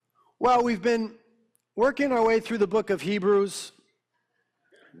Well, we've been working our way through the book of Hebrews.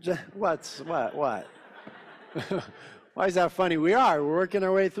 What? Why is that funny? We're working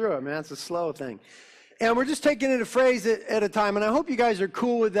our way through it, man. It's a slow thing. And we're just taking it a phrase at a time, and I hope you guys are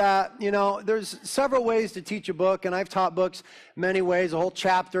cool with that. You know, there's several ways to teach a book, and I've taught books many ways, a whole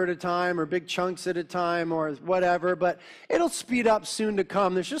chapter at a time, or big chunks at a time, or whatever, but it'll speed up soon to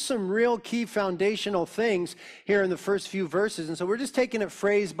come. There's just some real key foundational things here in the first few verses, and so we're just taking it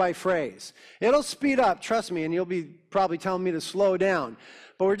phrase by phrase. It'll speed up, trust me, and you'll be probably telling me to slow down.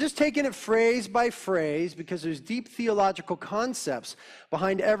 But we're just taking it phrase by phrase because there's deep theological concepts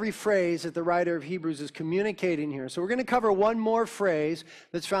behind every phrase that the writer of Hebrews is communicating here. So we're going to cover one more phrase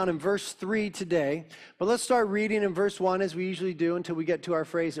that's found in verse 3 today. But let's start reading in verse 1 as we usually do until we get to our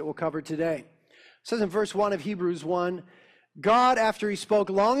phrase that we'll cover today. It says in verse 1 of Hebrews 1, God, after he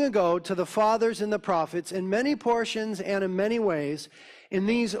spoke long ago to the fathers and the prophets in many portions and in many ways, in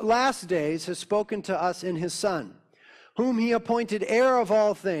these last days has spoken to us in his Son, whom he appointed heir of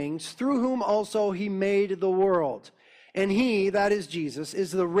all things, through whom also he made the world. And he, that is Jesus,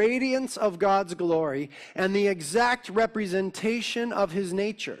 is the radiance of God's glory and the exact representation of his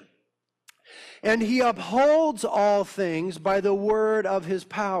nature. And he upholds all things by the word of his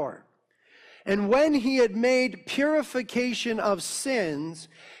power. And when he had made purification of sins,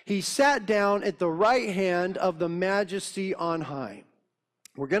 he sat down at the right hand of the Majesty on high.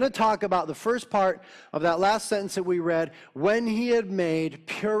 We're going to talk about the first part of that last sentence that we read, when he had made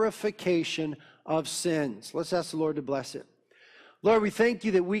purification of sins. Let's ask the Lord to bless it. Lord, we thank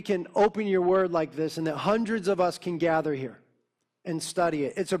you that we can open your word like this and that hundreds of us can gather here and study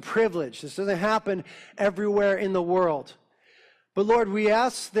it. It's a privilege. This doesn't happen everywhere in the world. But Lord, we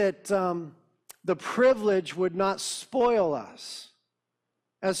ask that the privilege would not spoil us.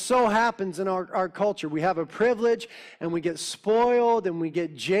 As so happens in our culture, we have a privilege and we get spoiled and we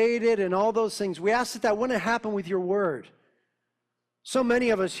get jaded and all those things. We ask that wouldn't happen with your word. So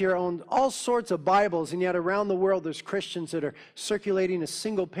many of us here own all sorts of Bibles, and yet around the world there's Christians that are circulating a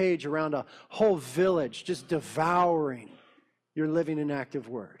single page around a whole village, just devouring your living and active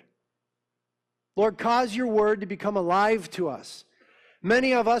word. Lord, cause your word to become alive to us.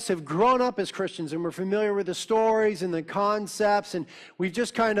 Many of us have grown up as Christians and we're familiar with the stories and the concepts, and we've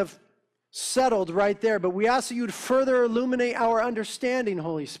just kind of settled right there. But we ask that you would further illuminate our understanding,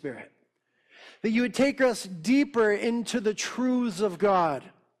 Holy Spirit. That you would take us deeper into the truths of God.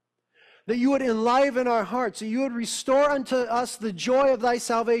 That you would enliven our hearts. That you would restore unto us the joy of thy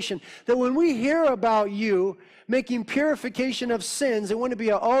salvation. That when we hear about you making purification of sins, it wouldn't be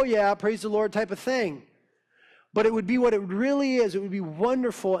a, oh yeah, praise the Lord type of thing. But it would be what it really is. It would be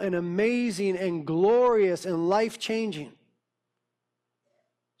wonderful and amazing and glorious and life-changing.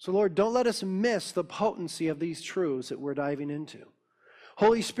 So Lord, don't let us miss the potency of these truths that we're diving into.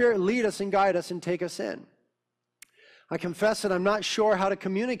 Holy Spirit, lead us and guide us and take us in. I confess that I'm not sure how to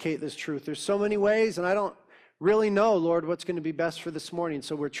communicate this truth. There's so many ways, and I don't really know, Lord, what's going to be best for this morning.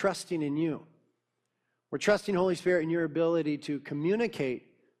 So we're trusting in you. We're trusting, Holy Spirit, in your ability to communicate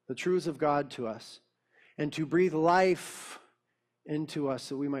the truths of God to us, and to breathe life into us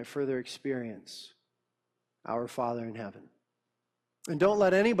so we might further experience our Father in heaven. And don't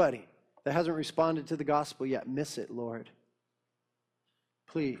let anybody that hasn't responded to the gospel yet miss it, Lord.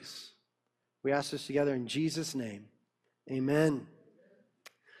 Please. We ask this together in Jesus' name. Amen.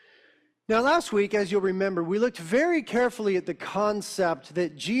 Now, last week, as you'll remember, we looked very carefully at the concept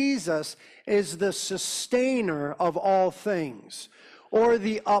that Jesus is the sustainer of all things, or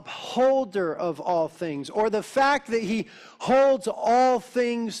the upholder of all things, or the fact that he holds all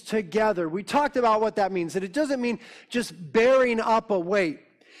things together. We talked about what that means, that it doesn't mean just bearing up a weight.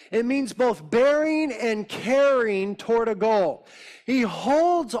 It means both bearing and carrying toward a goal. He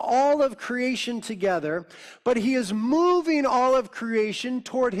holds all of creation together, but he is moving all of creation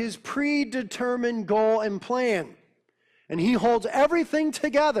toward his predetermined goal and plan. And he holds everything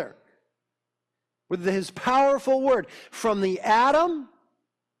together with his powerful word, from the atom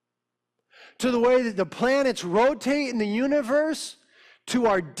to the way that the planets rotate in the universe to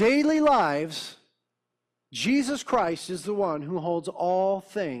our daily lives. Jesus Christ is the one who holds all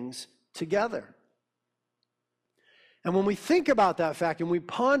things together. And when we think about that fact and we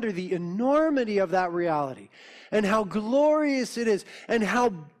ponder the enormity of that reality and how glorious it is and how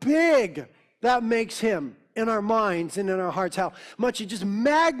big that makes him in our minds and in our hearts, how much it just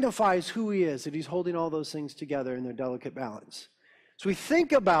magnifies who he is, that he's holding all those things together in their delicate balance. So we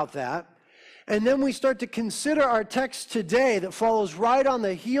think about that, and then we start to consider our text today that follows right on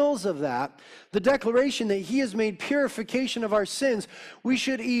the heels of that, the declaration that he has made purification of our sins. We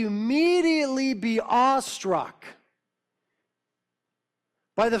should immediately be awestruck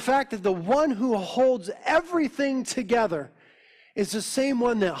by the fact that the one who holds everything together is the same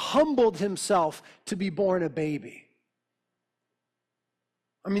one that humbled himself to be born a baby.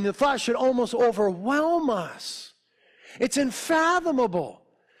 I mean, the thought should almost overwhelm us. It's unfathomable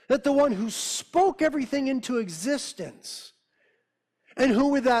that the one who spoke everything into existence and who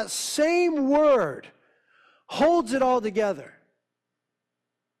with that same word holds it all together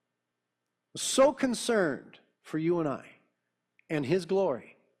was so concerned for you and I and his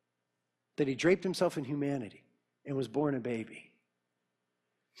glory that he draped himself in humanity and was born a baby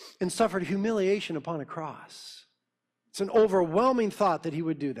and suffered humiliation upon a cross. It's an overwhelming thought that he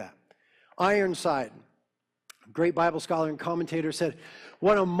would do that. Ironside, a great Bible scholar and commentator, said,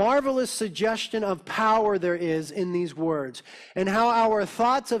 "What a marvelous suggestion of power there is in these words, and how our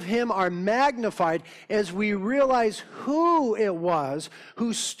thoughts of him are magnified as we realize who it was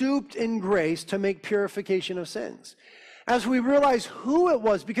who stooped in grace to make purification of sins." As we realize who it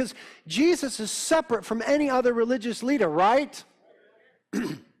was, because Jesus is separate from any other religious leader, right?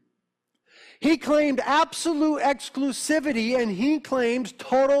 He claimed absolute exclusivity and he claimed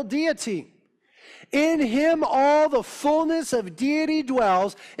total deity. In him all the fullness of deity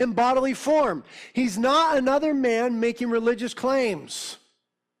dwells in bodily form. He's not another man making religious claims.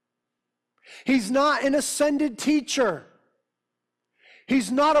 He's not an ascended teacher.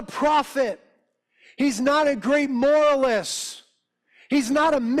 He's not a prophet. He's not a great moralist. He's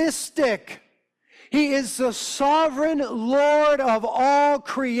not a mystic. He is the sovereign Lord of all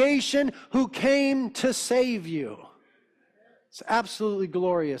creation who came to save you. It's absolutely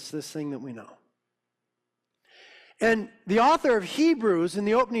glorious, this thing that we know. And the author of Hebrews, in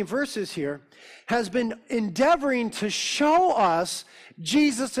the opening verses here, has been endeavoring to show us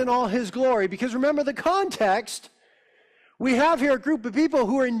Jesus in all his glory. Because remember the context. We have here a group of people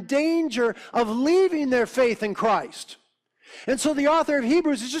who are in danger of leaving their faith in Christ. And so the author of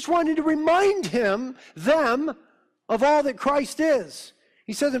Hebrews is just wanting to remind them, of all that Christ is.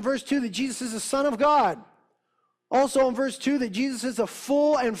 He says in verse 2 that Jesus is the Son of God. Also in verse 2 that Jesus is the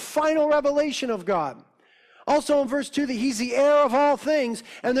full and final revelation of God. Also in verse 2 that he's the heir of all things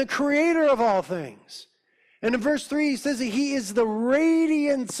and the creator of all things. And in verse 3 he says that he is the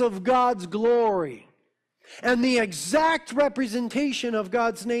radiance of God's glory and the exact representation of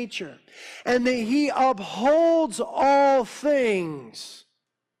God's nature, and that he upholds all things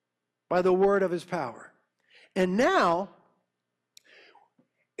by the word of his power. And now,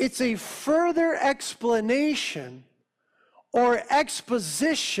 it's a further explanation or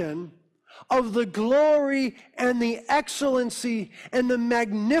exposition of the glory and the excellency and the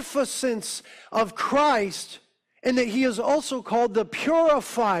magnificence of Christ, and that he is also called the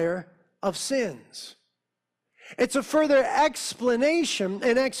purifier of sins. It's a further explanation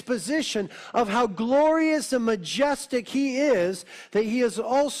and exposition of how glorious and majestic he is, that he is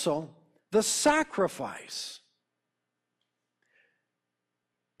also the sacrifice.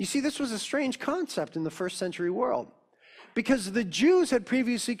 You see, this was a strange concept in the first century world, because the Jews had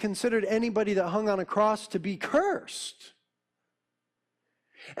previously considered anybody that hung on a cross to be cursed.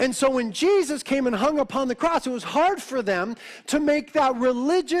 And so when Jesus came and hung upon the cross, it was hard for them to make that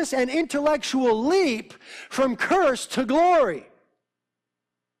religious and intellectual leap from curse to glory.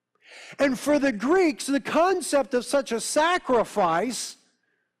 And for the Greeks, the concept of such a sacrifice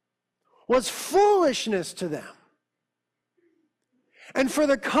was foolishness to them. And for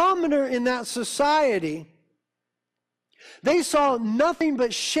the commoner in that society, they saw nothing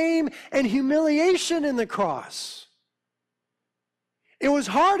but shame and humiliation in the cross. It was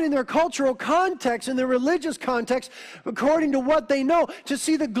hard in their cultural context, in their religious context, according to what they know, to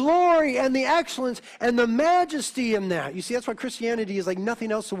see the glory and the excellence and the majesty in that. You see, that's why Christianity is like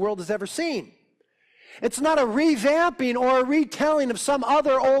nothing else the world has ever seen. It's not a revamping or a retelling of some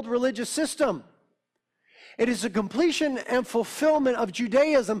other old religious system. It is a completion and fulfillment of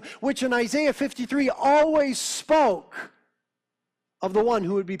Judaism, which in Isaiah 53 always spoke of the one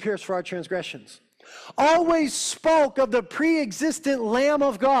who would be pierced for our transgressions. Always spoke of the pre-existent Lamb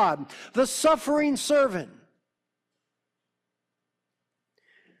of God, the suffering servant.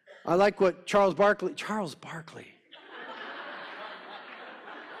 I like what Charles Barkley.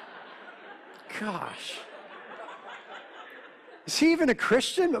 Gosh. Is he even a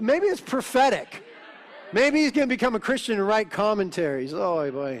Christian? Maybe it's prophetic. Maybe he's going to become a Christian and write commentaries.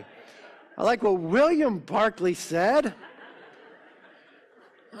 Oh, boy. I like what William Barclay said.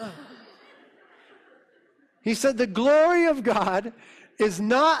 He said, the glory of God is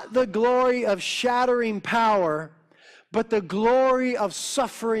not the glory of shattering power, but the glory of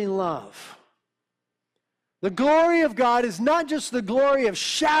suffering love. The glory of God is not just the glory of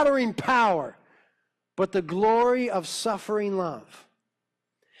shattering power, but the glory of suffering love.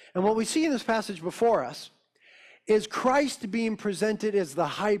 And what we see in this passage before us is Christ being presented as the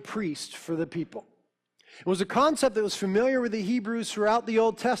high priest for the people. It was a concept that was familiar with the Hebrews throughout the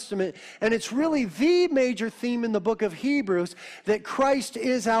Old Testament, and it's really the major theme in the book of Hebrews, that Christ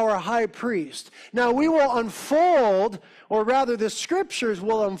is our high priest. Now, we will unfold, or rather the scriptures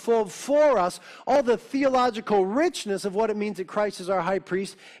will unfold for us, all the theological richness of what it means that Christ is our high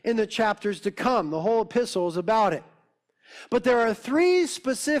priest in the chapters to come. The whole epistle is about it. But there are three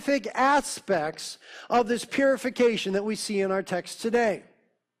specific aspects of this purification that we see in our text today.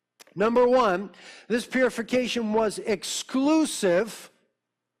 Number one, this purification was exclusive.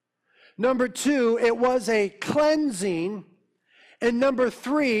 Number two, it was a cleansing. And number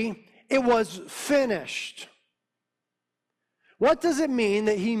three, it was finished. What does it mean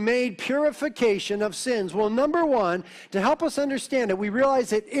that he made purification of sins? Well, number one, to help us understand it, we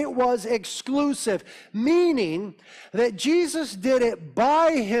realize that it was exclusive, meaning that Jesus did it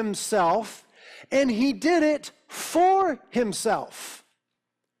by himself and he did it for himself.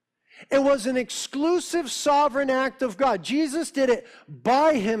 It was an exclusive sovereign act of God. Jesus did it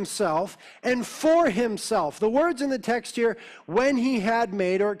by himself and for himself. The words in the text here, when he had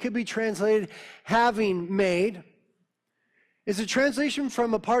made, or it could be translated having made, is a translation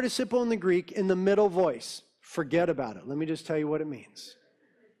from a participle in the Greek in the middle voice. Forget about it. Let me just tell you what it means.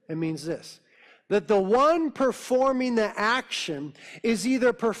 It means this: that the one performing the action is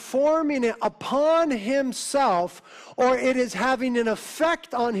either performing it upon himself, or it is having an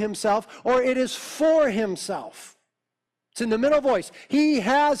effect on himself, or it is for himself. It's in the middle voice. He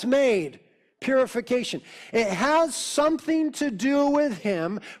has made purification. It has something to do with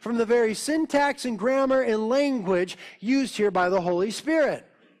him from the very syntax and grammar and language used here by the Holy Spirit.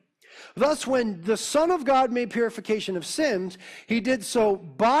 Thus, when the Son of God made purification of sins, he did so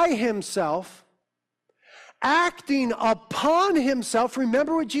by himself, acting upon himself.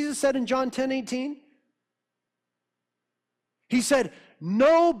 Remember what Jesus said in John 10:18? He said,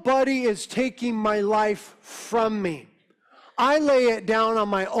 "Nobody is taking my life from me. I lay it down on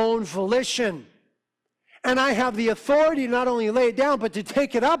my own volition. And I have the authority to not only lay it down, but to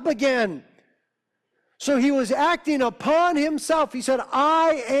take it up again." So he was acting upon himself. He said,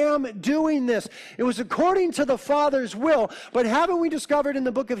 "I am doing this." It was according to the Father's will. But haven't we discovered in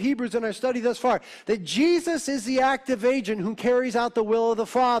the book of Hebrews in our study thus far that Jesus is the active agent who carries out the will of the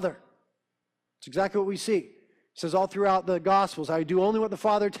Father? It's exactly what we see. It says all throughout the Gospels, "I do only what the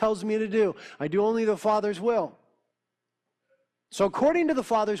Father tells me to do. I do only the Father's will." So according to the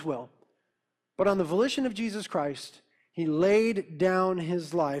Father's will, but on the volition of Jesus Christ, he laid down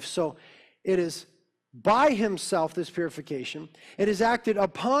his life. So it is by himself, this purification. It is acted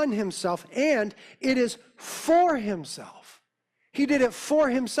upon himself, and it is for himself. He did it for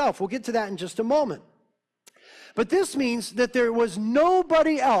himself. We'll get to that in just a moment. But this means that there was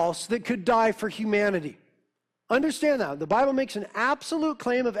nobody else that could die for humanity. Understand that. The Bible makes an absolute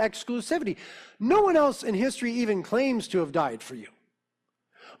claim of exclusivity. No one else in history even claims to have died for you.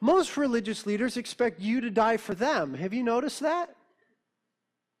 Most religious leaders expect you to die for them. Have you noticed that?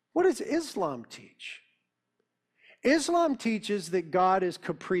 What does Islam teach? Islam teaches that God is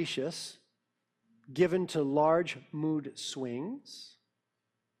capricious, given to large mood swings,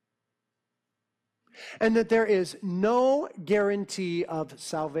 and that there is no guarantee of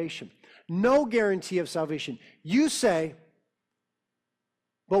salvation. No guarantee of salvation. You say,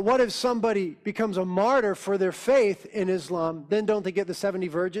 but what if somebody becomes a martyr for their faith in Islam? Then don't they get the 70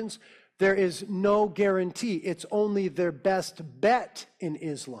 virgins? There is no guarantee. It's only their best bet in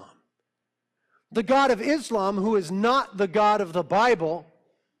Islam. The God of Islam, who is not the God of the Bible,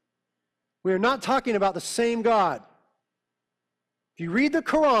 we are not talking about the same God. If you read the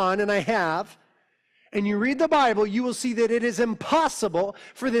Quran, and I have, and you read the Bible, you will see that it is impossible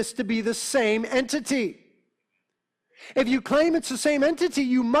for this to be the same entity. If you claim it's the same entity,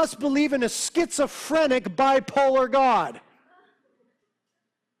 you must believe in a schizophrenic, bipolar God.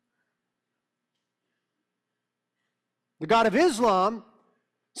 The God of Islam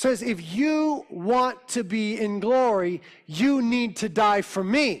says, if you want to be in glory, you need to die for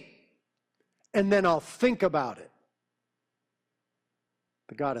me, and then I'll think about it.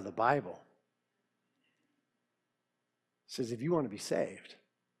 The God of the Bible says, if you want to be saved,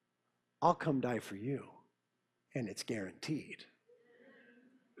 I'll come die for you, and it's guaranteed.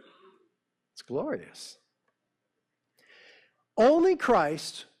 It's glorious. Only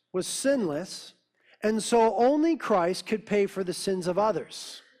Christ was sinless, and so only Christ could pay for the sins of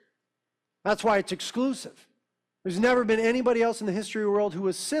others. That's why it's exclusive. There's never been anybody else in the history of the world who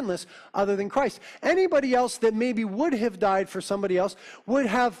was sinless other than Christ. Anybody else that maybe would have died for somebody else would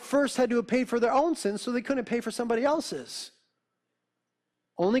have first had to have paid for their own sins, so they couldn't pay for somebody else's.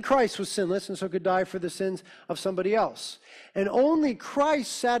 Only Christ was sinless and so could die for the sins of somebody else. And only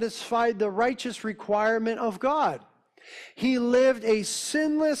Christ satisfied the righteous requirement of God. He lived a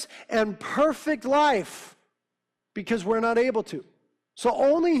sinless and perfect life because we're not able to. So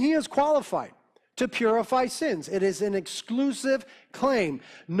only he is qualified to purify sins. It is an exclusive claim.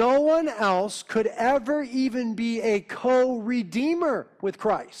 No one else could ever even be a co-redeemer with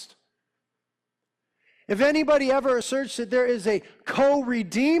Christ. If anybody ever asserts that there is a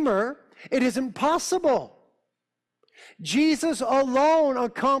co-redeemer, it is impossible. Jesus alone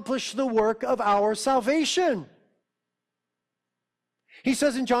accomplished the work of our salvation. He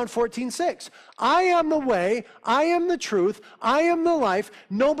says in John 14:6, I am the way, I am the truth, I am the life.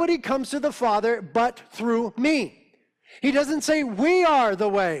 Nobody comes to the Father but through me. He doesn't say we are the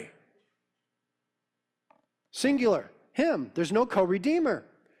way. Singular, him. There's no co-redeemer.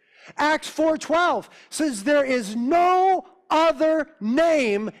 Acts 4:12 says there is no other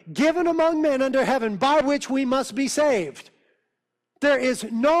name given among men under heaven by which we must be saved. There is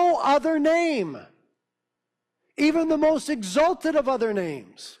no other name. Even the most exalted of other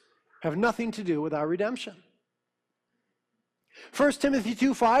names have nothing to do with our redemption. 1 Timothy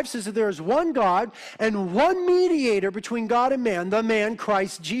 2:5 says that there is one God and one mediator between God and man, the man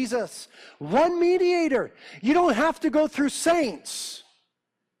Christ Jesus. One mediator. You don't have to go through saints.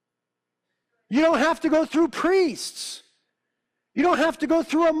 You don't have to go through priests. You don't have to go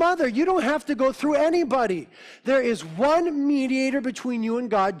through a mother. You don't have to go through anybody. There is one mediator between you and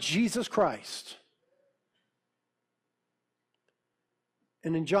God, Jesus Christ.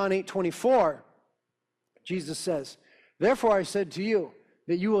 And in John 8:24, Jesus says, therefore I said to you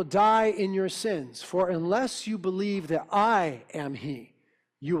that you will die in your sins, for unless you believe that I am he,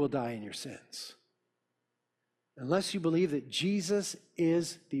 you will die in your sins. Unless you believe that Jesus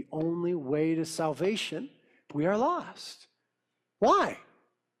is the only way to salvation, we are lost. Why?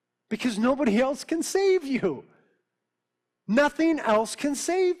 Because nobody else can save you. Nothing else can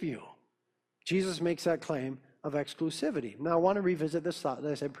save you. Jesus makes that claim of exclusivity. Now I want to revisit this thought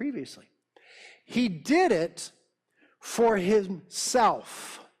that I said previously. He did it for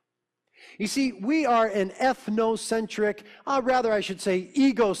himself. You see, we are an ethnocentric, rather I should say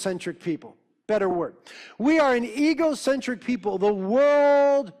egocentric people. Better word. We are an egocentric people. The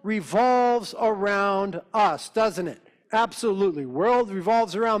world revolves around us, doesn't it? Absolutely. World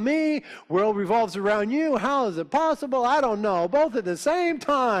revolves around me. World revolves around you. How is it possible? I don't know. Both at the same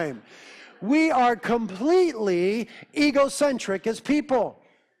time. We are completely egocentric as people.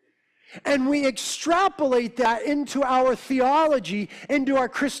 And we extrapolate that into our theology, into our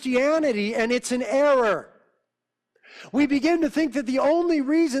Christianity, and it's an error. We begin to think that the only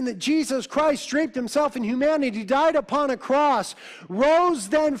reason that Jesus Christ draped himself in humanity, died upon a cross, rose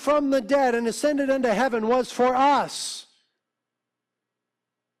then from the dead, and ascended unto heaven was for us.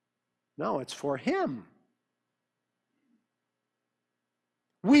 No, it's for him.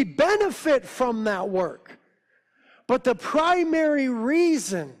 We benefit from that work. But the primary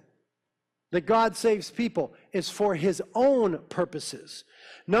reason that God saves people is for his own purposes.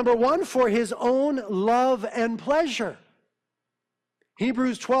 Number one, for his own love and pleasure.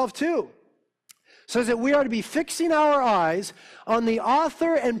 Hebrews 12:2 says that we are to be fixing our eyes on the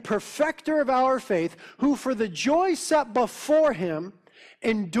author and perfecter of our faith, who for the joy set before him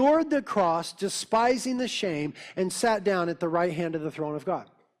endured the cross, despising the shame, and sat down at the right hand of the throne of God.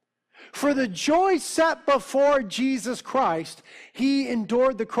 For the joy set before Jesus Christ, he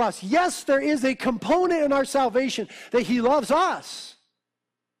endured the cross. Yes, there is a component in our salvation that he loves us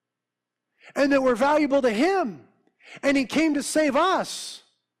and that we're valuable to him, and he came to save us.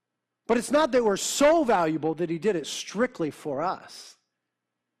 But it's not that we're so valuable that he did it strictly for us.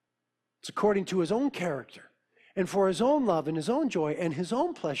 It's according to his own character and for his own love and his own joy and his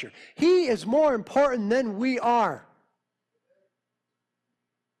own pleasure. He is more important than we are.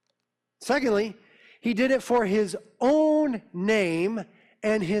 Secondly, he did it for his own name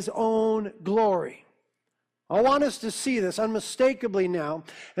and his own glory. I want us to see this unmistakably now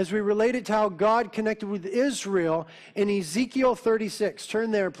as we relate it to how God connected with Israel in Ezekiel 36. Turn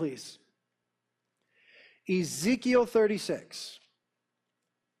there, please. Ezekiel 36.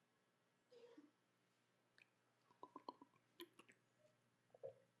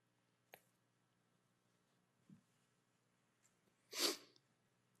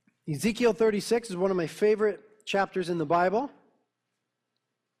 Ezekiel 36 is one of my favorite chapters in the Bible.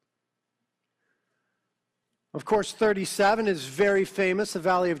 Of course, 37 is very famous, the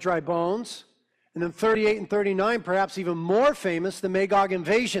Valley of Dry Bones. And then 38 and 39, perhaps even more famous, the Magog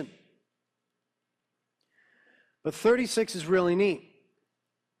invasion. But 36 is really neat.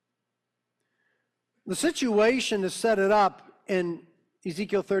 The situation to set it up in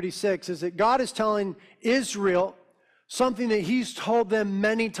Ezekiel 36 is that God is telling Israel something that he's told them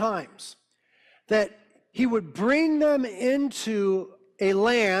many times, that he would bring them into a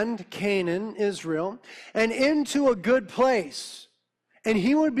land, Canaan, Israel, and into a good place. And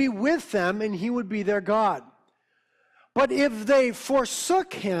he would be with them, and he would be their God. But if they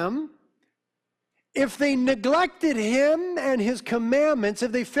forsook him, if they neglected him and his commandments,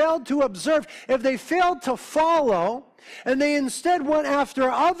 if they failed to observe, if they failed to follow, and they instead went after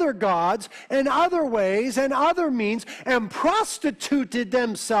other gods and other ways and other means and prostituted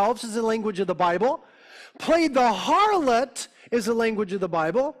themselves, is the language of the Bible, played the harlot, is the language of the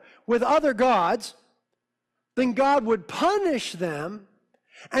Bible, with other gods, then God would punish them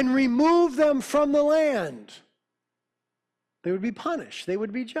and remove them from the land. They would be punished. They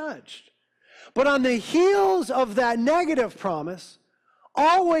would be judged. But on the heels of that negative promise,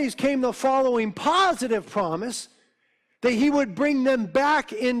 always came the following positive promise, that he would bring them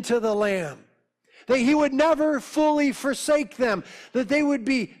back into the land, that he would never fully forsake them, that they would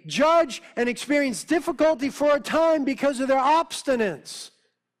be judged and experience difficulty for a time because of their obstinance.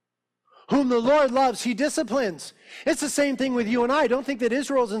 Whom the Lord loves, he disciplines. It's the same thing with you and I. Don't think that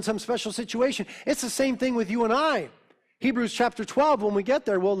Israel's in some special situation. It's the same thing with you and I. Hebrews chapter 12, when we get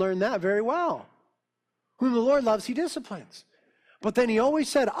there, we'll learn that very well. Whom the Lord loves, he disciplines. But then he always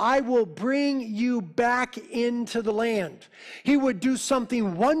said, I will bring you back into the land. He would do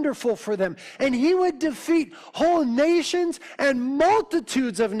something wonderful for them. And he would defeat whole nations and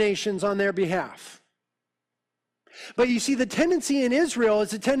multitudes of nations on their behalf. But you see, the tendency in Israel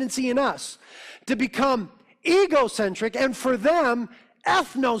is a tendency in us to become egocentric, and for them,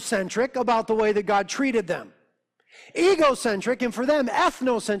 ethnocentric about the way that God treated them. Egocentric, and for them,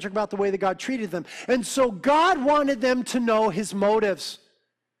 ethnocentric about the way that God treated them. And so God wanted them to know his motives.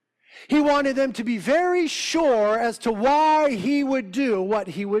 He wanted them to be very sure as to why he would do what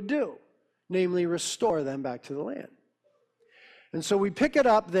he would do, namely restore them back to the land. And so we pick it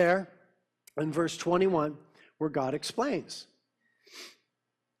up there in verse 21, where God explains.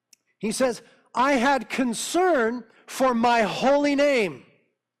 He says, I had concern for my holy name,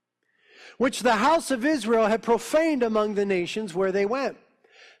 which the house of Israel had profaned among the nations where they went.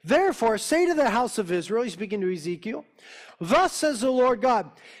 Therefore, say to the house of Israel, he's speaking to Ezekiel, thus says the Lord God,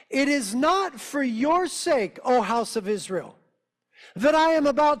 it is not for your sake, O house of Israel, that I am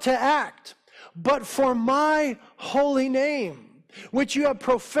about to act, but for my holy name, which you have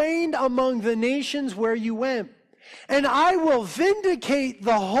profaned among the nations where you went. And I will vindicate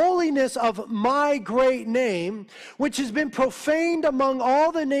the holiness of my great name, which has been profaned among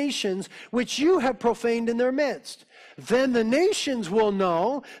all the nations, which you have profaned in their midst. Then the nations will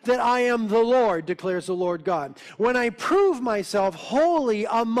know that I am the Lord, declares the Lord God, when I prove myself holy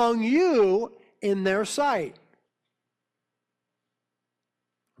among you in their sight.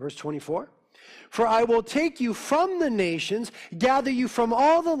 Verse 24. For I will take you from the nations, gather you from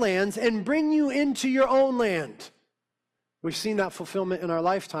all the lands, and bring you into your own land. We've seen that fulfillment in our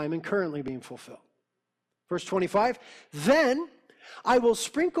lifetime and currently being fulfilled. Verse 25, then I will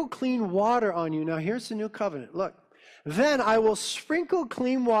sprinkle clean water on you. Now here's the new covenant. Look, then I will sprinkle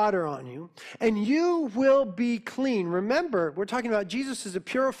clean water on you, and you will be clean. Remember, we're talking about Jesus as a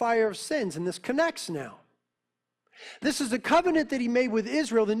purifier of sins, and this connects now. This is the covenant that he made with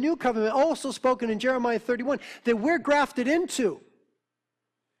Israel, the new covenant, also spoken in Jeremiah 31, that we're grafted into.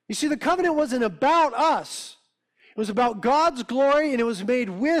 You see, the covenant wasn't about us. It was about God's glory, and it was made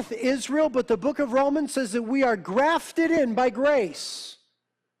with Israel, but the book of Romans says that we are grafted in by grace.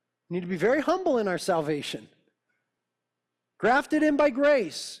 We need to be very humble in our salvation. Grafted in by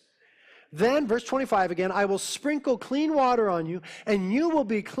grace. Then, verse 25 again, I will sprinkle clean water on you, and you will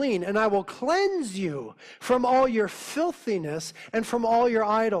be clean, and I will cleanse you from all your filthiness and from all your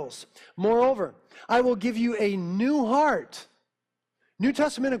idols. Moreover, I will give you a new heart. New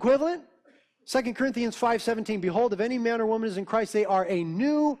Testament equivalent? 2 Corinthians 5:17, behold, if any man or woman is in Christ, they are a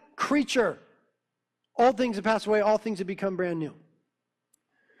new creature. All things have passed away, all things have become brand new.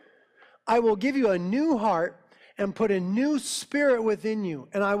 I will give you a new heart and put a new spirit within you,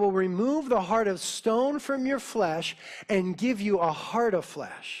 and I will remove the heart of stone from your flesh and give you a heart of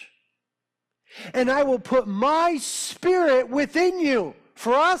flesh. And I will put my spirit within you.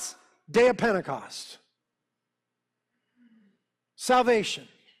 For us, day of Pentecost. Salvation.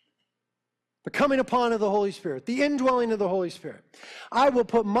 The coming upon of the Holy Spirit, the indwelling of the Holy Spirit. I will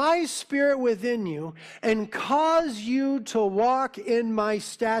put my spirit within you and cause you to walk in my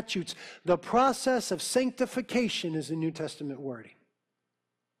statutes. The process of sanctification is the New Testament wording.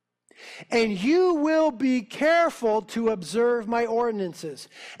 And you will be careful to observe my ordinances,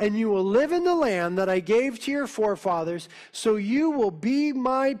 and you will live in the land that I gave to your forefathers, so you will be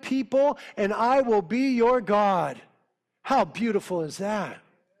my people, and I will be your God. How beautiful is that?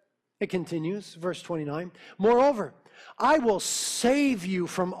 It continues, verse 29. Moreover, I will save you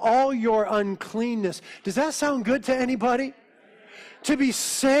from all your uncleanness. Does that sound good to anybody? To be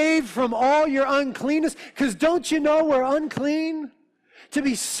saved from all your uncleanness? Because don't you know we're unclean? To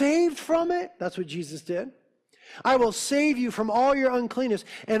be saved from it? That's what Jesus did. I will save you from all your uncleanness,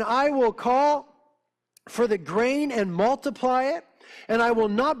 and I will call for the grain and multiply it, and I will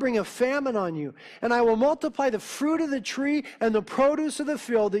not bring a famine on you. And I will multiply the fruit of the tree and the produce of the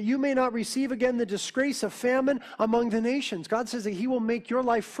field, that you may not receive again the disgrace of famine among the nations. God says that he will make your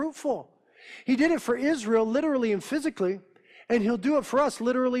life fruitful. He did it for Israel literally and physically, and he'll do it for us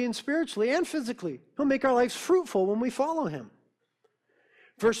literally and spiritually and physically. He'll make our lives fruitful when we follow him.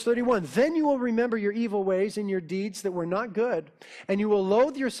 Verse 31, then you will remember your evil ways and your deeds that were not good, and you will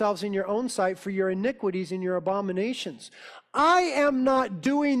loathe yourselves in your own sight for your iniquities and your abominations. I am not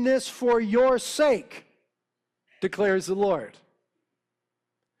doing this for your sake, declares the Lord.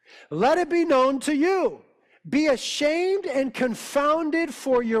 Let it be known to you. Be ashamed and confounded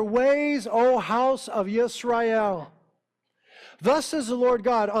for your ways, O house of Israel. Thus says the Lord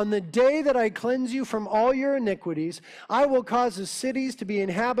God, on the day that I cleanse you from all your iniquities, I will cause the cities to be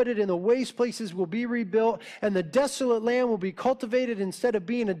inhabited, and the waste places will be rebuilt, and the desolate land will be cultivated instead of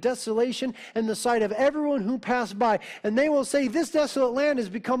being a desolation in the sight of everyone who passed by. And they will say, this desolate land has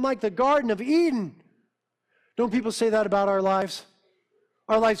become like the Garden of Eden. Don't people say that about our lives?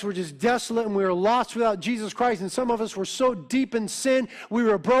 Our lives were just desolate, and we were lost without Jesus Christ, and some of us were so deep in sin, we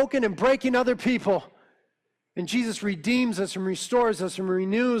were broken and breaking other people. And Jesus redeems us and restores us and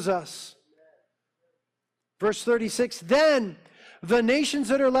renews us. Verse 36, then the nations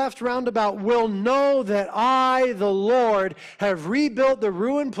that are left round about will know that I, the Lord, have rebuilt the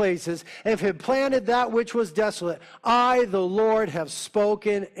ruined places and have planted that which was desolate. I, the Lord, have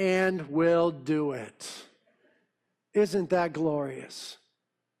spoken and will do it. Isn't that glorious?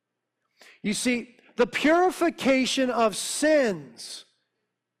 You see, the purification of sins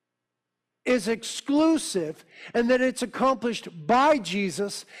is exclusive, and that it's accomplished by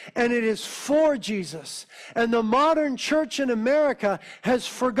Jesus, and it is for Jesus. And the modern church in America has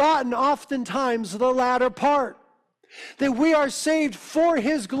forgotten oftentimes the latter part, that we are saved for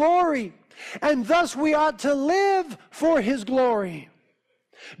his glory, and thus we ought to live for his glory.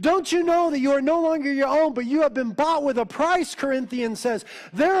 Don't you know that you are no longer your own, but you have been bought with a price, Corinthians says.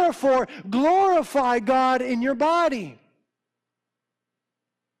 Therefore, glorify God in your body.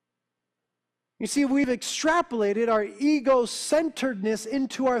 You see, we've extrapolated our ego-centeredness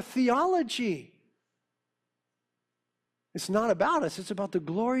into our theology. It's not about us, it's about the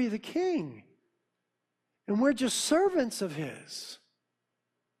glory of the King. And we're just servants of his.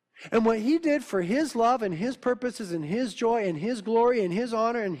 And what he did for his love and his purposes and his joy and his glory and his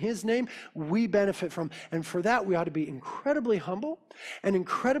honor and his name, we benefit from. And for that, we ought to be incredibly humble and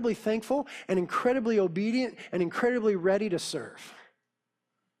incredibly thankful and incredibly obedient and incredibly ready to serve.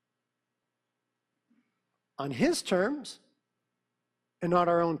 On his terms and not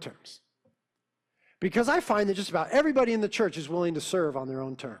our own terms. Because I find that just about everybody in the church is willing to serve on their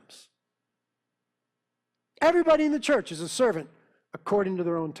own terms. Everybody in the church is a servant according to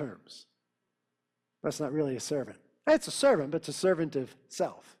their own terms. That's not really a servant. It's a servant, but it's a servant of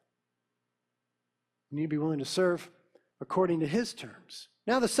self. You need to be willing to serve according to his terms.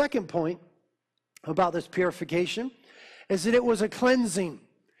 Now, the second point about this purification is that it was a cleansing.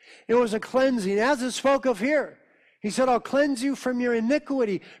 It was a cleansing, as it spoke of here. He said, I'll cleanse you from your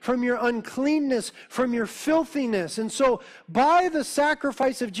iniquity, from your uncleanness, from your filthiness. And so, by the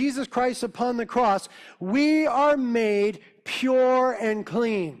sacrifice of Jesus Christ upon the cross, we are made pure and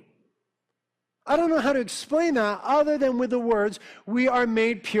clean. I don't know how to explain that other than with the words, we are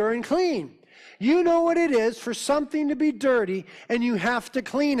made pure and clean. You know what it is for something to be dirty, and you have to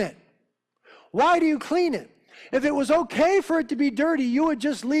clean it. Why do you clean it? If it was okay for it to be dirty, you would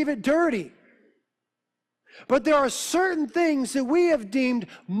just leave it dirty. But there are certain things that we have deemed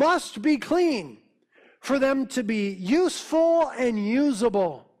must be clean for them to be useful and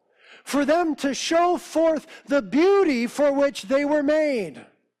usable, for them to show forth the beauty for which they were made.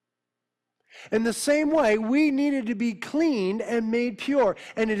 In the same way, we needed to be cleaned and made pure,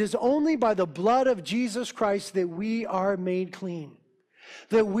 and it is only by the blood of Jesus Christ that we are made clean,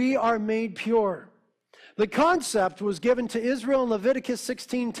 that we are made pure. The concept was given to Israel in Leviticus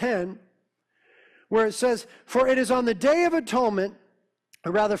 16:10, where it says, for it is on the Day of Atonement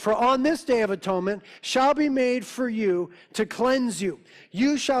or rather, for on this day of atonement shall be made for you to cleanse you.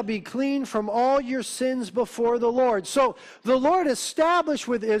 You shall be clean from all your sins before the Lord. So the Lord established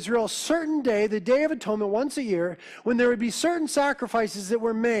with Israel a certain day, the Day of Atonement, once a year, when there would be certain sacrifices that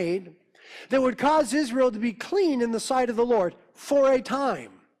were made that would cause Israel to be clean in the sight of the Lord for a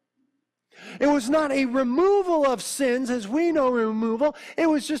time. It was not a removal of sins as we know removal. It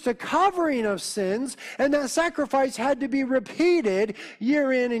was just a covering of sins, and that sacrifice had to be repeated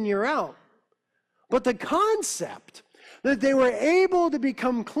year in and year out. But the concept that they were able to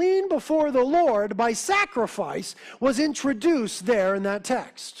become clean before the Lord by sacrifice was introduced there in that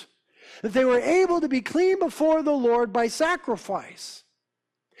text. That they were able to be clean before the Lord by sacrifice.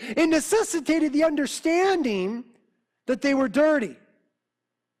 It necessitated the understanding that they were dirty.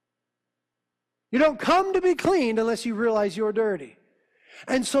 You don't come to be cleaned unless you realize you're dirty.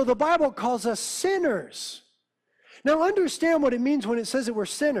 And so the Bible calls us sinners. Now understand what it means when it says that we're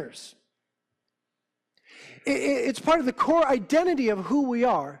sinners. It's part of the core identity of who we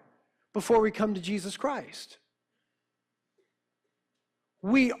are before we come to Jesus Christ.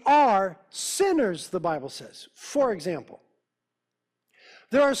 We are sinners, the Bible says. For example,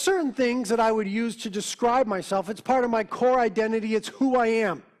 there are certain things that I would use to describe myself. It's part of my core identity. It's who I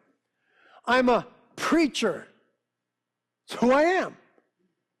am. I'm a preacher. It's who I am.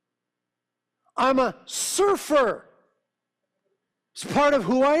 I'm a surfer. It's part of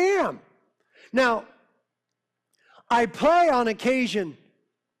who I am. Now, I play on occasion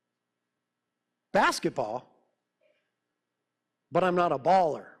basketball, but I'm not a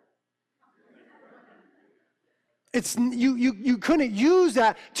baller. You couldn't use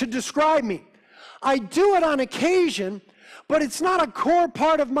that to describe me. I do it on occasion, but it's not a core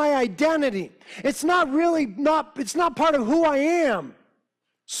part of my identity. It's not part of who I am.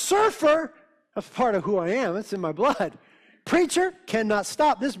 Surfer, that's part of who I am. It's in my blood. Preacher, cannot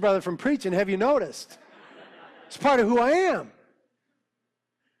stop this brother from preaching. Have you noticed? It's part of who I am.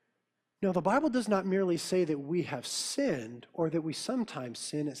 No, the Bible does not merely say that we have sinned or that we sometimes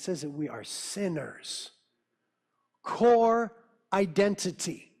sin. It says that we are sinners. Core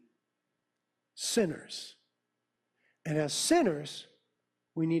identity. Sinners. And as sinners,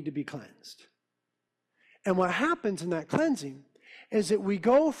 we need to be cleansed. And what happens in that cleansing is that we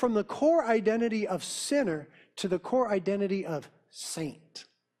go from the core identity of sinner to the core identity of saint.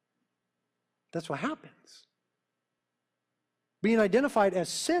 That's what happens. Being identified as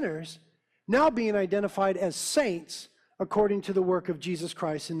sinners, now being identified as saints according to the work of Jesus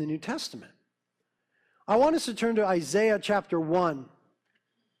Christ in the New Testament. I want us to turn to Isaiah chapter 1.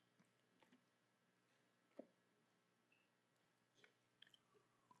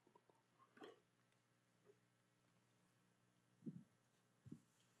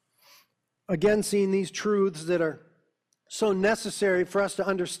 Again, seeing these truths that are so necessary for us to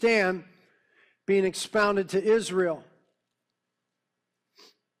understand being expounded to Israel.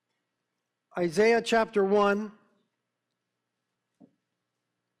 Isaiah chapter 1.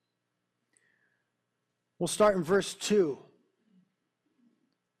 We'll start in verse 2.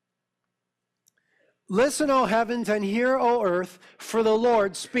 Listen, O heavens, and hear, O earth, for the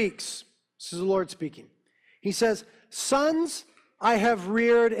Lord speaks. This is the Lord speaking. He says, sons I have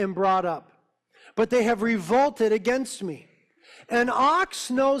reared and brought up, but they have revolted against me. An ox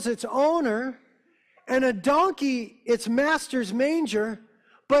knows its owner, and a donkey its master's manger,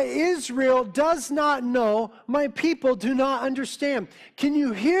 but Israel does not know, my people do not understand. Can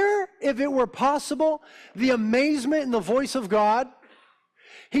you hear, if it were possible, the amazement in the voice of God?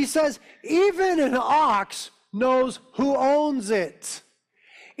 He says, even an ox knows who owns it.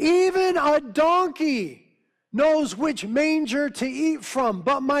 Even a donkey knows which manger to eat from,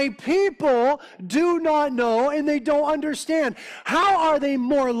 but my people do not know and they don't understand. How are they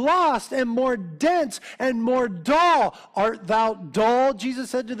more lost and more dense and more dull? Art thou dull? Jesus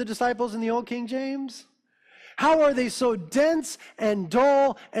said to the disciples in the Old King James. How are they so dense and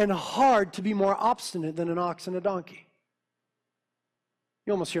dull and hard to be more obstinate than an ox and a donkey?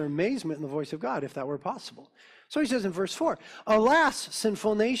 You almost hear amazement in the voice of God if that were possible. So he says in verse 4, alas,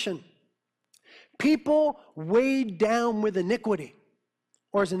 sinful nation, people weighed down with iniquity.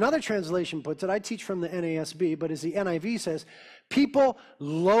 Or as another translation puts it, I teach from the NASB, but as the NIV says, people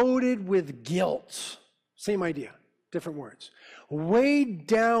loaded with guilt. Same idea, different words. Weighed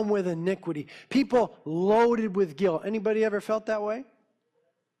down with iniquity. People loaded with guilt. Anybody ever felt that way?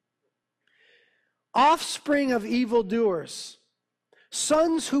 Offspring of evildoers,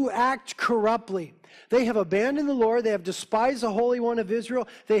 sons who act corruptly. They have abandoned the Lord. They have despised the Holy One of Israel.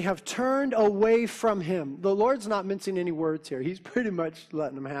 They have turned away from him. The Lord's not mincing any words here. He's pretty much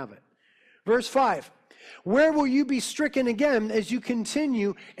letting them have it. Verse 5, Where will you be stricken again as you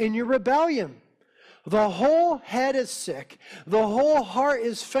continue in your rebellion? The whole head is sick. The whole heart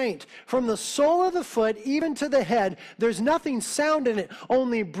is faint. From the sole of the foot even to the head, there's nothing sound in it.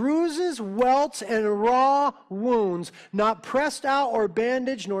 Only bruises, welts, and raw wounds, not pressed out or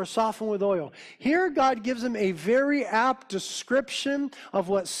bandaged nor softened with oil. Here God gives them a very apt description of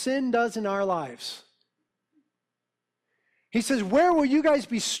what sin does in our lives. He says, where will you guys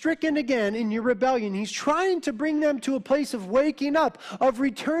be stricken again in your rebellion? He's trying to bring them to a place of waking up, of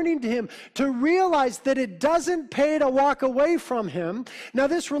returning to him, to realize that it doesn't pay to walk away from him. Now,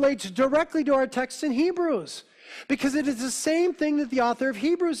 this relates directly to our text in Hebrews, because it is the same thing that the author of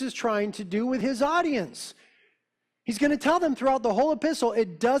Hebrews is trying to do with his audience. He's going to tell them throughout the whole epistle,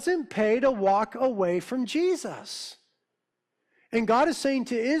 it doesn't pay to walk away from Jesus. And God is saying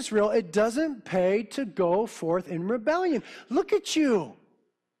to Israel, it doesn't pay to go forth in rebellion. Look at you.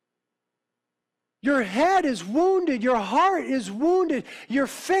 Your head is wounded. Your heart is wounded. You're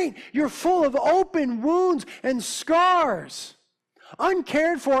faint. You're full of open wounds and scars.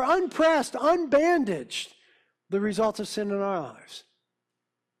 Uncared for, unpressed, unbandaged. The results of sin in our lives.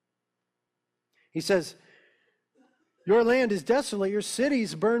 He says, your land is desolate, your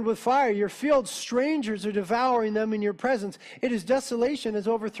cities burned with fire, your fields, strangers are devouring them in your presence. It is desolation, is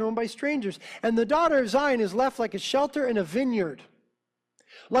overthrown by strangers. And the daughter of Zion is left like a shelter in a vineyard,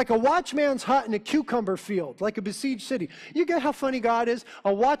 like a watchman's hut in a cucumber field, like a besieged city. You get how funny God is?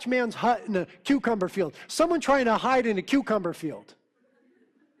 A watchman's hut in a cucumber field. Someone trying to hide in a cucumber field.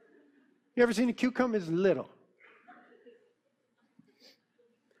 You ever seen a cucumber? It's little.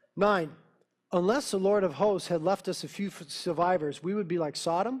 9. Unless the Lord of hosts had left us a few survivors, we would be like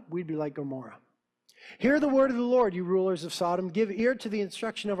Sodom, we'd be like Gomorrah. Hear the word of the Lord, you rulers of Sodom. Give ear to the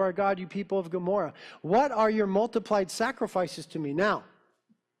instruction of our God, you people of Gomorrah. What are your multiplied sacrifices to me? Now,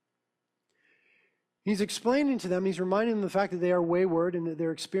 he's explaining to them, he's reminding them of the fact that they are wayward and that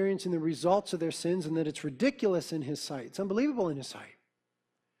they're experiencing the results of their sins and that it's ridiculous in his sight. It's unbelievable in his sight.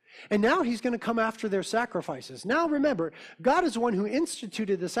 And now he's going to come after their sacrifices. Now remember, God is the one who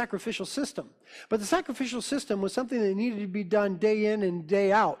instituted the sacrificial system. But the sacrificial system was something that needed to be done day in and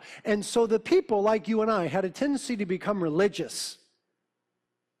day out. And so the people like you and I had a tendency to become religious.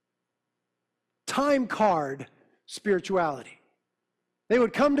 Time card spirituality. They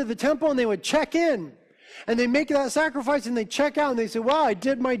would come to the temple and they would check in. And they make that sacrifice and they check out and they say, well, I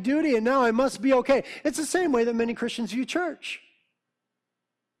did my duty and now I must be okay. It's the same way that many Christians view church.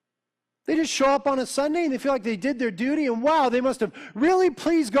 They just show up on a Sunday and they feel like they did their duty and wow, they must have really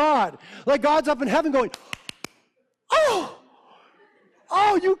pleased God. Like God's up in heaven going, oh,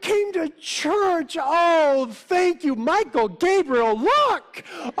 you came to church. Oh, thank you, Michael, Gabriel, look.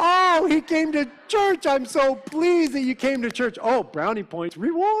 Oh, he came to church. I'm so pleased that you came to church. Oh, brownie points,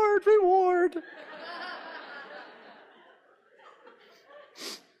 reward, reward.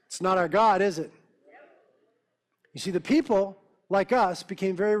 It's not our God, is it? You see, the people like us,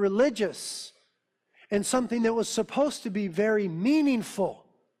 became very religious and something that was supposed to be very meaningful,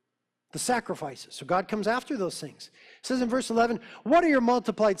 the sacrifices. So God comes after those things. It says in verse 11, what are your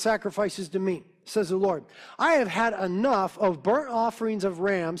multiplied sacrifices to me, says the Lord. I have had enough of burnt offerings of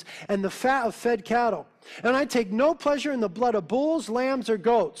rams and the fat of fed cattle, and I take no pleasure in the blood of bulls, lambs, or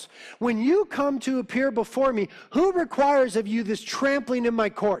goats. When you come to appear before me, who requires of you this trampling in my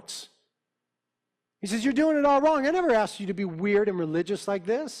courts? He says, you're doing it all wrong. I never asked you to be weird and religious like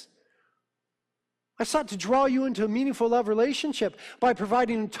this. I sought to draw you into a meaningful love relationship by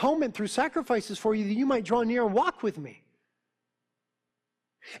providing atonement through sacrifices for you that you might draw near and walk with me.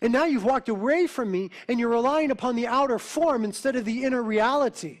 And now you've walked away from me and you're relying upon the outer form instead of the inner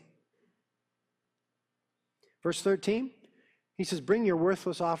reality. Verse 13, he says, bring your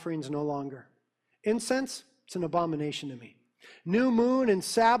worthless offerings no longer. Incense, it's an abomination to me. New moon and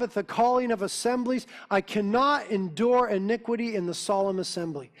Sabbath, the calling of assemblies. I cannot endure iniquity in the solemn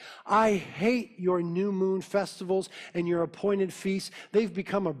assembly. I hate your new moon festivals and your appointed feasts. They've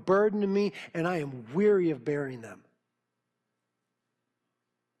become a burden to me, and I am weary of bearing them.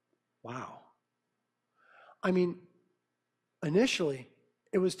 Wow. I mean, initially,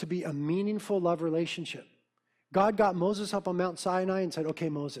 it was to be a meaningful love relationship. God got Moses up on Mount Sinai and said, okay,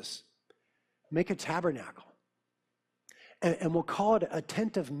 Moses, make a tabernacle. And we'll call it a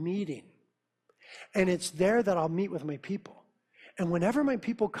tent of meeting. And it's there that I'll meet with my people. And whenever my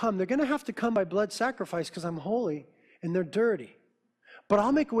people come, they're going to have to come by blood sacrifice because I'm holy and they're dirty. But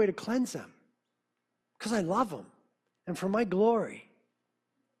I'll make a way to cleanse them because I love them and for my glory.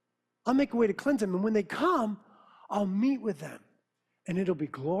 I'll make a way to cleanse them. And when they come, I'll meet with them And it'll be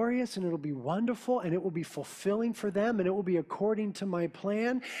glorious, and it'll be wonderful, and it will be fulfilling for them, and it will be according to my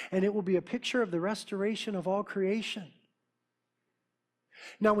plan, and it will be a picture of the restoration of all creation.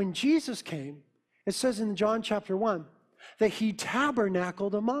 Now, when Jesus came, it says in John chapter 1 that he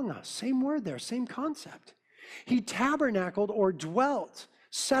tabernacled among us. Same word there, same concept. He tabernacled or dwelt,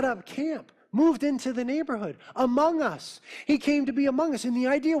 set up camp, moved into the neighborhood among us. He came to be among us, and the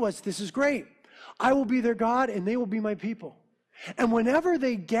idea was, this is great. I will be their God, and they will be my people. And whenever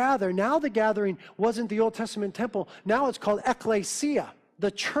they gather, now the gathering wasn't the Old Testament temple. Now it's called ecclesia,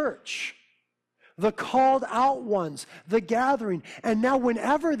 the church, the called out ones, the gathering. And now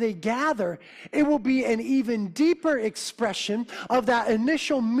whenever they gather, it will be an even deeper expression of that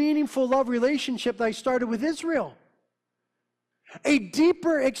initial meaningful love relationship that I started with Israel. A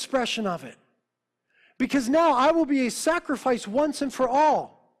deeper expression of it. Because now I will be a sacrifice once and for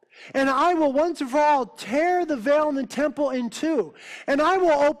all. And I will once and for all tear the veil in the temple in two. And I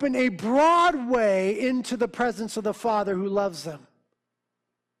will open a broad way into the presence of the Father who loves them.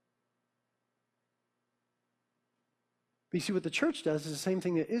 But you see, what the church does is the same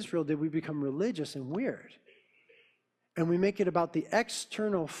thing that Israel did. We become religious and weird. And we make it about the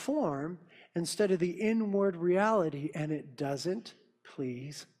external form instead of the inward reality. And it doesn't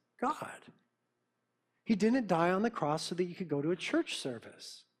please God. He didn't die on the cross so that you could go to a church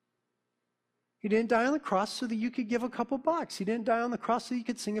service. He didn't die on the cross so that you could give a couple bucks. He didn't die on the cross so you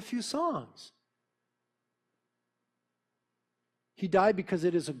could sing a few songs. He died because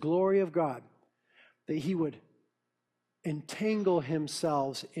it is a glory of God that he would entangle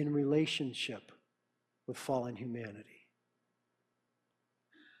himself in relationship with fallen humanity.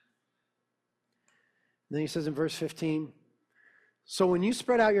 And then he says in verse 15, so when you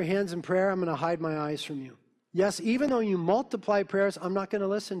spread out your hands in prayer, I'm going to hide my eyes from you. Yes, even though you multiply prayers, I'm not going to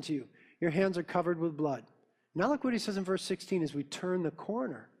listen to you. Your hands are covered with blood. Now look what he says in verse 16 as we turn the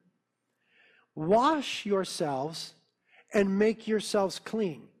corner. Wash yourselves and make yourselves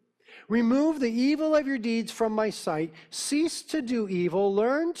clean. Remove the evil of your deeds from my sight. Cease to do evil.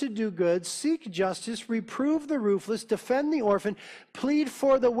 Learn to do good. Seek justice. Reprove the ruthless. Defend the orphan. Plead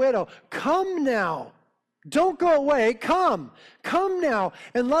for the widow. Come now. Don't go away. Come. Come now,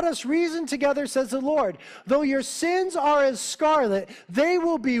 and let us reason together, says the Lord. Though your sins are as scarlet, they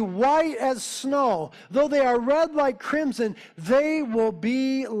will be white as snow. Though they are red like crimson, they will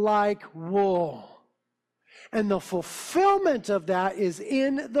be like wool. And the fulfillment of that is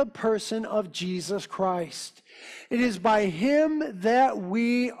in the person of Jesus Christ. It is by him that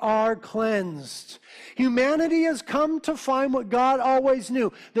we are cleansed. Humanity has come to find what God always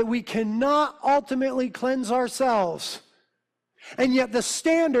knew, that we cannot ultimately cleanse ourselves. And yet the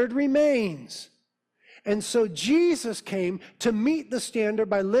standard remains. And so Jesus came to meet the standard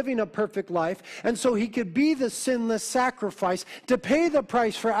by living a perfect life, and so he could be the sinless sacrifice to pay the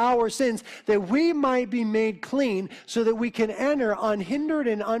price for our sins, that we might be made clean so that we can enter unhindered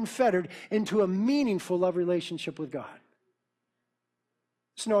and unfettered into a meaningful love relationship with God.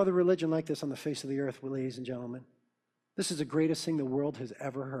 There's no other religion like this on the face of the earth, ladies and gentlemen. This is the greatest thing the world has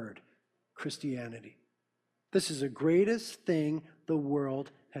ever heard, Christianity. This is the greatest thing the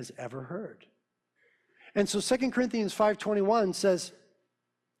world has ever heard. And so 2 Corinthians 5:21 says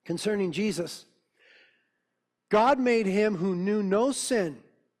concerning Jesus, God made him who knew no sin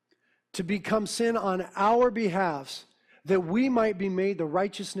to become sin on our behalves, that we might be made the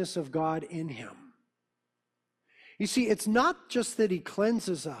righteousness of God in him. You see, it's not just that he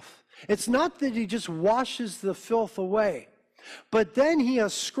cleanses us. It's not that he just washes the filth away. But then he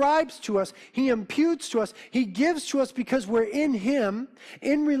ascribes to us, he imputes to us, he gives to us because we're in him,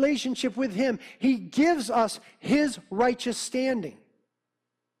 in relationship with him. He gives us his righteous standing.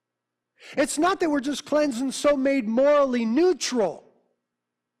 It's not that we're just cleansed and so made morally neutral.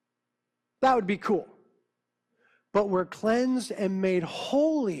 That would be cool. But we're cleansed and made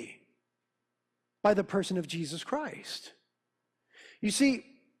holy by the person of Jesus Christ. You see,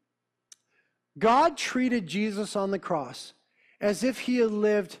 God treated Jesus on the cross as if he had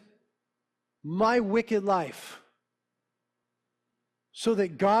lived my wicked life, so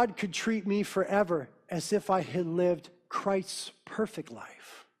that God could treat me forever as if I had lived Christ's perfect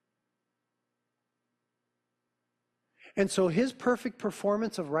life. And so his perfect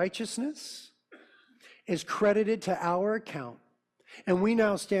performance of righteousness is credited to our account, and we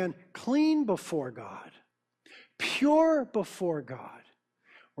now stand clean before God, pure before God,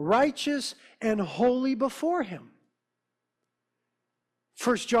 righteous and holy before him.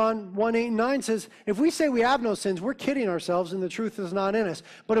 1 John 1:8-9 says, if we say we have no sins, we're kidding ourselves and the truth is not in us.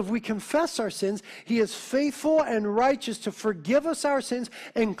 But if we confess our sins, he is faithful and righteous to forgive us our sins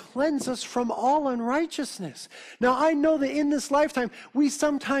and cleanse us from all unrighteousness. Now, I know that in this lifetime, we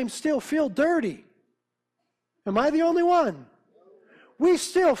sometimes still feel dirty. Am I the only one? We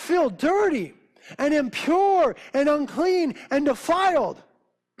still feel dirty and impure and unclean and defiled.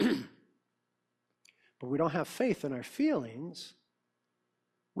 But we don't have faith in our feelings.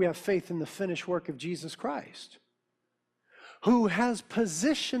 We have faith in the finished work of Jesus Christ, who has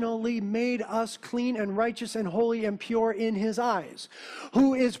positionally made us clean and righteous and holy and pure in his eyes,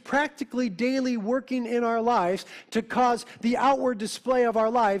 who is practically daily working in our lives to cause the outward display of our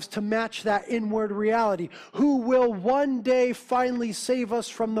lives to match that inward reality, who will one day finally save us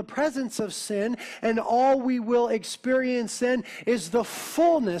from the presence of sin, and all we will experience then is the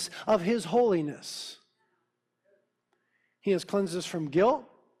fullness of his holiness. He has cleansed us from guilt.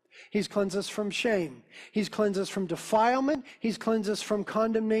 He's cleansed us from shame. He's cleansed us from defilement. He's cleansed us from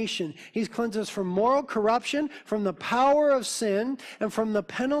condemnation. He's cleansed us from moral corruption, from the power of sin, and from the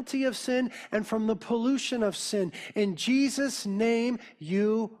penalty of sin, and from the pollution of sin. In Jesus' name,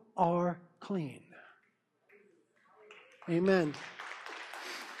 you are clean. Amen.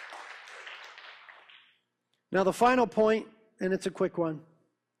 Now, the final point, and it's a quick one,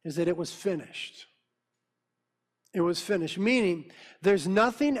 is that it was finished. It was finished, meaning there's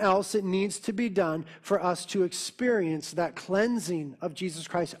nothing else that needs to be done for us to experience that cleansing of Jesus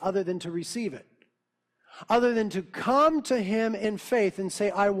Christ other than to receive it, other than to come to him in faith and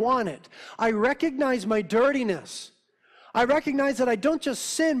say, I want it. I recognize my dirtiness. I recognize that I don't just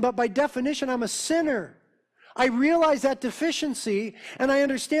sin, but by definition, I'm a sinner. I realize that deficiency, and I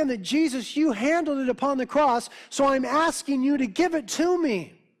understand that Jesus, you handled it upon the cross, so I'm asking you to give it to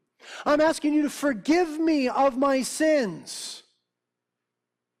me. I'm asking you to forgive me of my sins,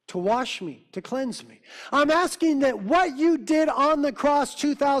 to wash me, to cleanse me. I'm asking that what you did on the cross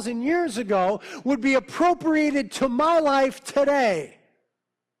 2,000 years ago would be appropriated to my life today.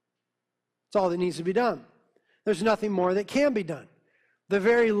 That's all that needs to be done. There's nothing more that can be done. The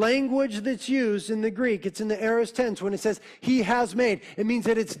very language that's used in the Greek, it's in the aorist tense when it says, he has made. It means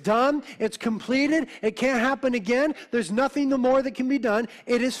that it's done, it's completed, it can't happen again. There's nothing more that can be done.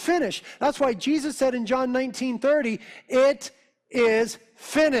 It is finished. That's why Jesus said in John 19:30, it is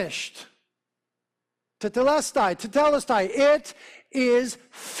finished. Tetelestai, it is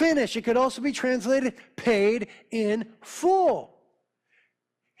finished. It could also be translated paid in full.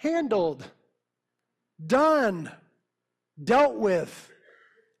 Handled, done, dealt with,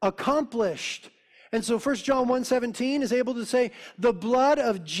 accomplished. And so 1 John 1:17 is able to say, the blood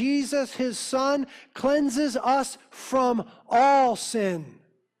of Jesus, his son, cleanses us from all sin.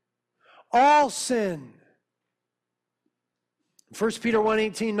 All sin. 1 Peter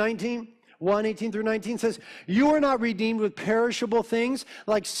 1:18 through 19 says, you are not redeemed with perishable things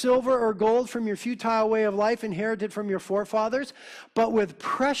like silver or gold from your futile way of life inherited from your forefathers, but with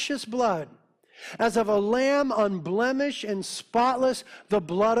precious blood, as of a lamb unblemished and spotless, the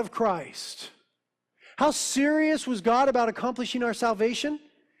blood of Christ. How serious was God about accomplishing our salvation?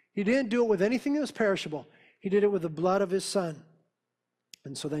 He didn't do it with anything that was perishable. He did it with the blood of his son.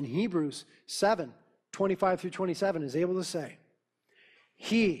 And so then Hebrews 7:25 through 27 is able to say,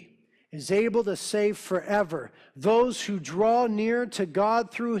 he is able to save forever those who draw near to God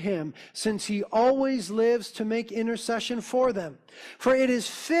through him, since he always lives to make intercession for them. For it is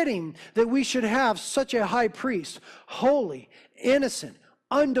fitting that we should have such a high priest, holy, innocent,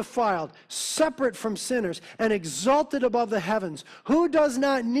 undefiled, separate from sinners, and exalted above the heavens, who does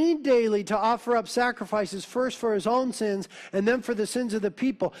not need daily to offer up sacrifices, first for his own sins and then for the sins of the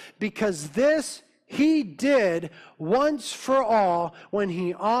people, because this he did once for all when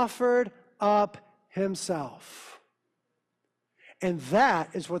he offered up himself. And that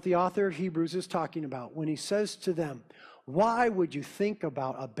is what the author of Hebrews is talking about when he says to them, why would you think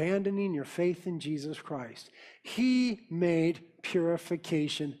about abandoning your faith in Jesus Christ? He made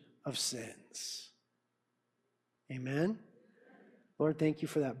purification of sins. Amen? Lord, thank you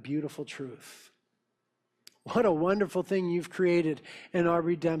for that beautiful truth. What a wonderful thing you've created in our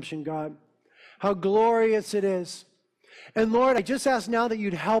redemption, God. How glorious it is. And Lord, I just ask now that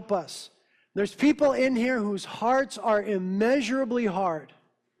you'd help us. There's people in here whose hearts are immeasurably hard.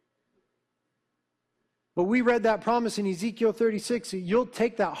 But we read that promise in Ezekiel 36, that you'll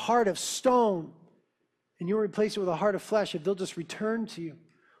take that heart of stone and you'll replace it with a heart of flesh if they'll just return to you.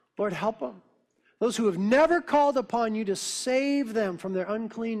 Lord, help them. Those who have never called upon you to save them from their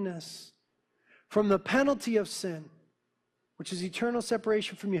uncleanness, from the penalty of sin, which is eternal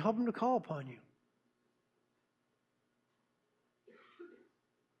separation from you, help them to call upon you.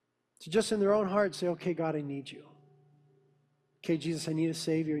 to just in their own heart say, okay, God, I need you. Okay, Jesus, I need a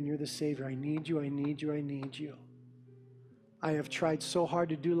Savior, and you're the Savior. I need you, I need you, I need you. I have tried so hard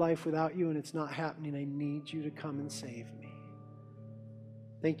to do life without you, and it's not happening. I need you to come and save me.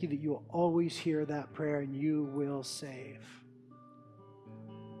 Thank you that you will always hear that prayer, and you will save.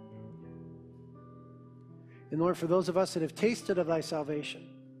 And Lord, for those of us that have tasted of thy salvation,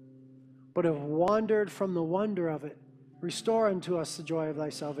 but have wandered from the wonder of it, restore unto us the joy of thy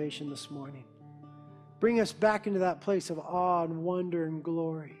salvation this morning. Bring us back into that place of awe and wonder and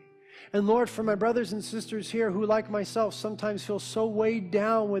glory. And Lord, for my brothers and sisters here who, like myself, sometimes feel so weighed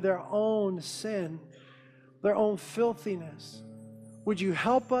down with their own sin, their own filthiness, would you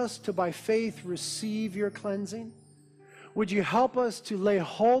help us to, by faith, receive your cleansing? Would you help us to lay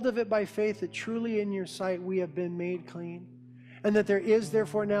hold of it by faith that truly in your sight we have been made clean, and that there is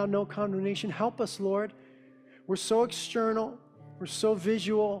therefore now no condemnation? Help us, Lord. We're so external, we're so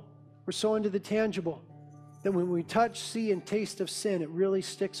visual, we're so into the tangible, that when we touch, see, and taste of sin, it really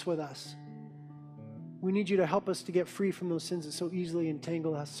sticks with us. We need you to help us to get free from those sins that so easily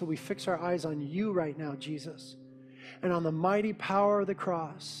entangle us. So we fix our eyes on you right now, Jesus, and on the mighty power of the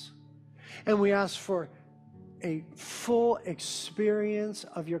cross. And we ask for a full experience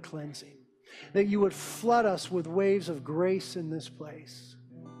of your cleansing, that you would flood us with waves of grace in this place,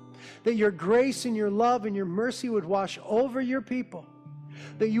 that your grace and your love and your mercy would wash over your people,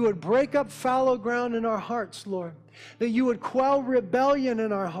 that you would break up fallow ground in our hearts, Lord, that you would quell rebellion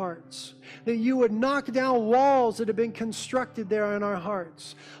in our hearts, that you would knock down walls that have been constructed there in our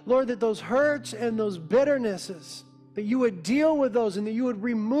hearts. Lord, that those hurts and those bitternesses, that you would deal with those and that you would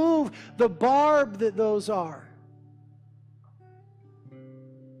remove the barb that those are.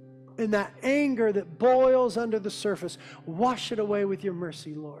 And that anger that boils under the surface, wash it away with your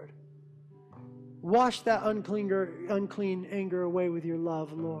mercy, Lord. Wash that unclean anger away with your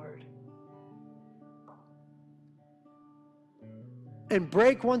love, Lord. And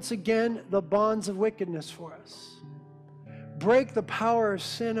break once again the bonds of wickedness for us. Break the power of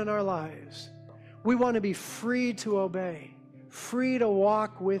sin in our lives. We want to be free to obey, free to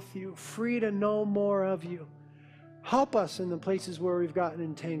walk with you, free to know more of you. Help us in the places where we've gotten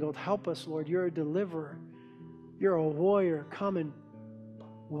entangled. Help us, Lord. You're a deliverer. You're a warrior. Come and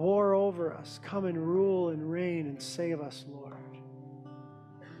war over us. Come and rule and reign and save us, Lord.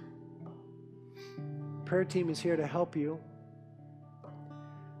 Prayer team is here to help you.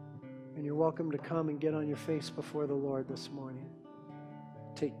 And you're welcome to come and get on your face before the Lord this morning.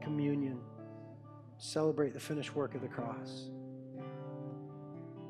 Take communion. Celebrate the finished work of the cross.